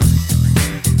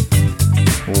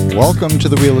Welcome to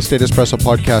the Real Estate Espresso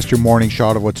Podcast, your morning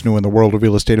shot of what's new in the world of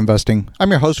real estate investing. I'm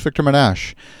your host, Victor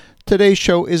Menashe. Today's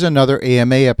show is another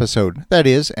AMA episode. That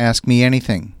is, Ask Me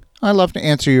Anything. I love to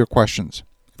answer your questions.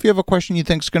 If you have a question you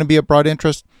think is going to be of broad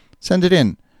interest, send it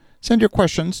in. Send your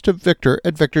questions to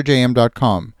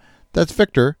victor@victorjm.com. That's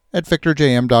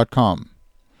victor@victorjm.com.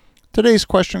 Today's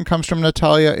question comes from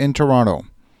Natalia in Toronto.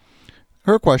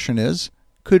 Her question is,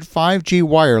 could 5G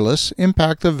wireless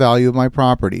impact the value of my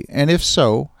property? And if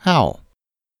so, how?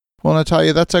 Well,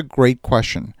 Natalia, that's a great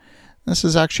question. This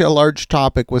is actually a large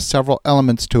topic with several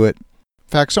elements to it. In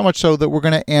fact, so much so that we're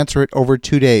going to answer it over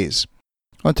 2 days.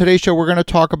 On today's show, we're going to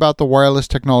talk about the wireless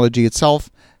technology itself,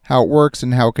 how it works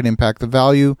and how it can impact the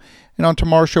value. And on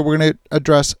tomorrow's show, we're going to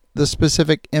address the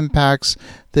specific impacts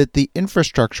that the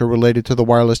infrastructure related to the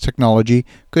wireless technology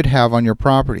could have on your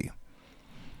property.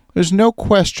 There's no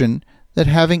question that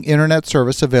having internet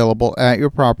service available at your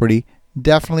property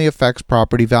definitely affects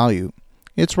property value.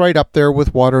 It's right up there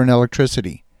with water and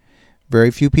electricity. Very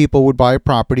few people would buy a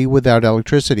property without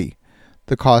electricity.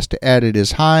 The cost to add it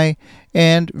is high,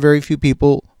 and very few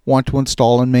people want to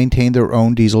install and maintain their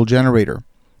own diesel generator.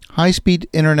 High-speed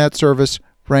internet service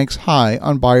ranks high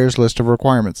on buyers' list of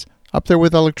requirements, up there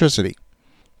with electricity.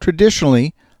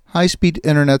 Traditionally, high-speed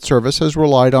internet service has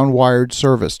relied on wired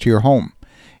service to your home,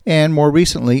 and more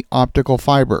recently, optical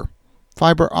fiber.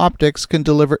 Fiber optics can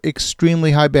deliver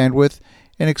extremely high bandwidth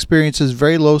and experiences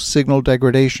very low signal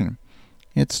degradation.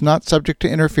 It's not subject to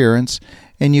interference,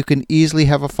 and you can easily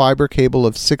have a fiber cable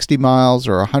of 60 miles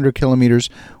or 100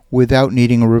 kilometers without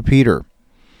needing a repeater.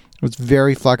 It's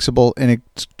very flexible, and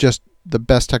it's just the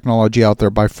best technology out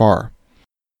there by far.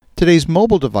 Today's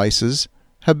mobile devices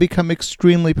have become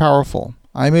extremely powerful.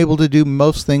 I'm able to do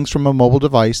most things from a mobile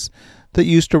device that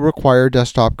used to require a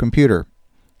desktop computer.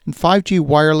 And 5G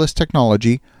wireless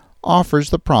technology offers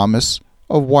the promise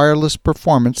of wireless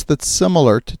performance that's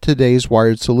similar to today's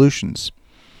wired solutions.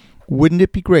 Wouldn't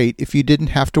it be great if you didn't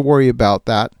have to worry about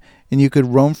that and you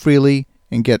could roam freely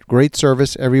and get great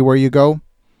service everywhere you go?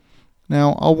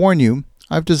 Now, I'll warn you,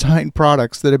 I've designed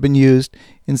products that have been used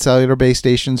in cellular base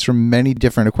stations from many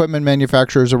different equipment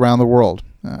manufacturers around the world.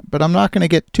 But I'm not going to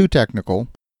get too technical.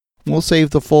 We'll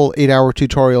save the full 8-hour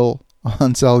tutorial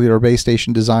on cellular base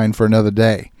station design for another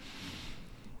day.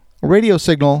 A radio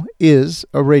signal is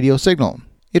a radio signal.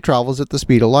 It travels at the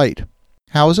speed of light.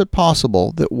 How is it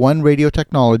possible that one radio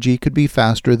technology could be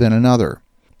faster than another?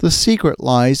 The secret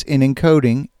lies in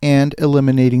encoding and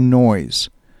eliminating noise.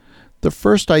 The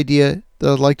first idea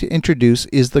that I'd like to introduce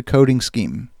is the coding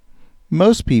scheme.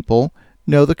 Most people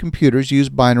know that computers use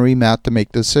binary math to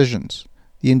make decisions.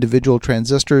 The individual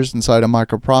transistors inside a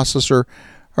microprocessor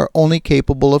are only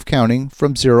capable of counting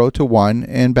from 0 to 1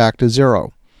 and back to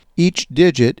 0. Each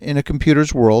digit in a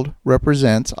computer's world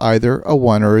represents either a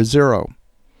 1 or a 0.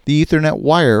 The Ethernet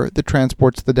wire that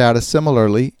transports the data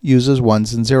similarly uses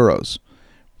 1s and 0s.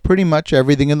 Pretty much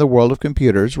everything in the world of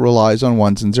computers relies on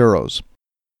 1s and 0s.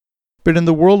 But in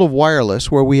the world of wireless,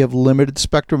 where we have limited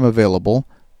spectrum available,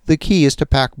 the key is to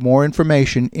pack more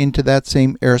information into that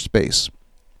same airspace.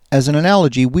 As an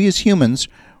analogy, we as humans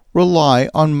rely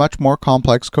on much more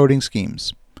complex coding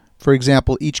schemes. For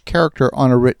example, each character on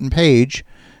a written page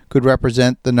could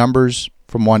represent the numbers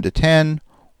from 1 to 10,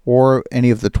 or any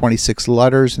of the 26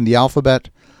 letters in the alphabet,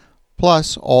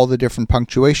 plus all the different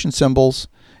punctuation symbols,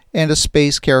 and a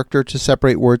space character to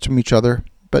separate words from each other.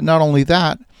 But not only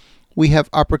that, we have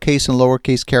uppercase and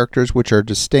lowercase characters which are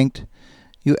distinct.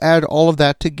 You add all of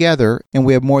that together, and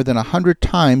we have more than 100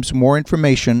 times more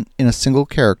information in a single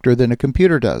character than a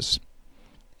computer does.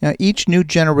 Now, each new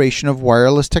generation of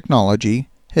wireless technology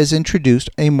has introduced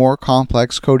a more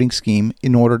complex coding scheme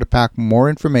in order to pack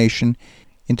more information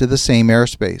into the same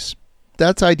airspace.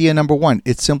 That's idea number one.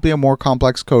 It's simply a more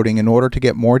complex coding in order to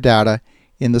get more data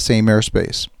in the same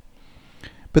airspace.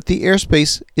 But the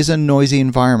airspace is a noisy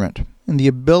environment, and the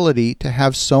ability to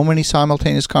have so many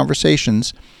simultaneous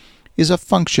conversations is a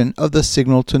function of the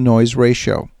signal-to-noise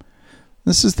ratio.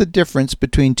 This is the difference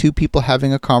between two people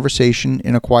having a conversation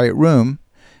in a quiet room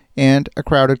and a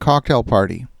crowded cocktail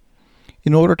party.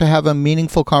 In order to have a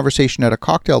meaningful conversation at a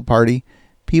cocktail party,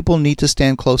 people need to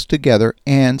stand close together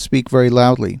and speak very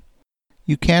loudly.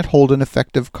 You can't hold an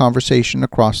effective conversation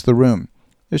across the room.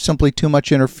 There's simply too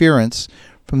much interference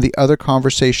from the other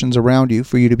conversations around you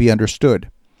for you to be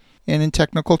understood. And in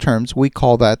technical terms, we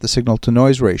call that the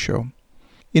signal-to-noise ratio.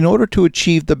 In order to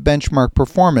achieve the benchmark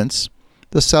performance,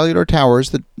 the cellular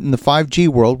towers in the 5G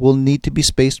world will need to be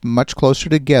spaced much closer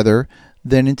together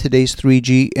than in today's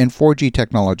 3G and 4G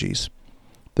technologies.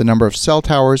 The number of cell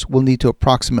towers will need to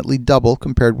approximately double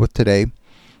compared with today.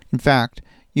 In fact,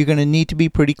 you're going to need to be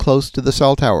pretty close to the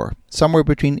cell tower, somewhere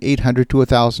between 800 to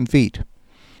 1,000 feet.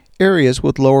 Areas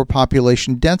with lower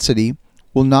population density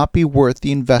will not be worth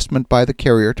the investment by the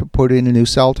carrier to put in a new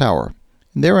cell tower.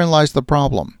 And therein lies the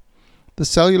problem. The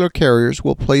cellular carriers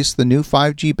will place the new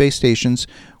 5G base stations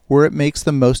where it makes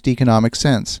the most economic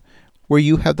sense, where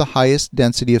you have the highest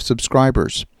density of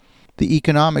subscribers. The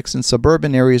economics in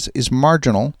suburban areas is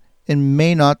marginal and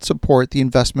may not support the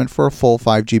investment for a full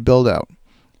 5G build-out.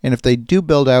 And if they do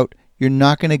build out, you're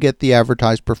not going to get the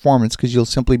advertised performance because you'll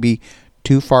simply be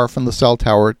too far from the cell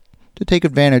tower to take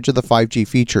advantage of the 5G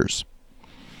features.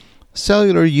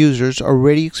 Cellular users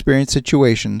already experience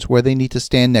situations where they need to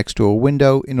stand next to a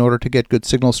window in order to get good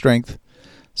signal strength.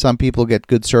 Some people get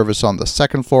good service on the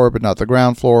second floor but not the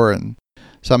ground floor, and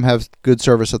some have good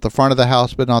service at the front of the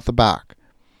house but not the back.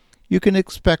 You can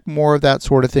expect more of that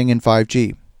sort of thing in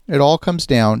 5G. It all comes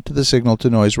down to the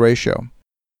signal-to-noise ratio.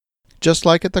 Just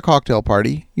like at the cocktail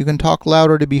party, you can talk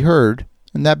louder to be heard,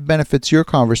 and that benefits your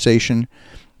conversation,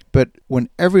 but when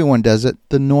everyone does it,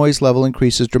 the noise level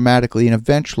increases dramatically and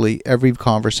eventually every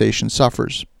conversation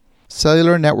suffers.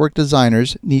 Cellular network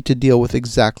designers need to deal with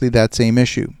exactly that same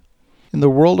issue. In the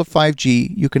world of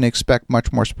 5G, you can expect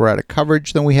much more sporadic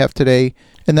coverage than we have today,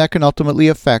 and that can ultimately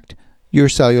affect your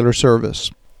cellular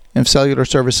service. And if cellular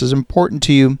service is important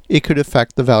to you, it could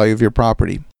affect the value of your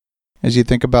property. As you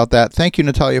think about that, thank you,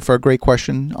 Natalia, for a great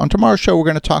question. On tomorrow's show, we're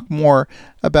going to talk more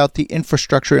about the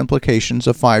infrastructure implications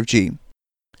of 5G.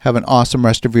 Have an awesome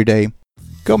rest of your day.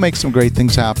 Go make some great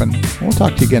things happen. We'll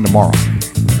talk to you again tomorrow.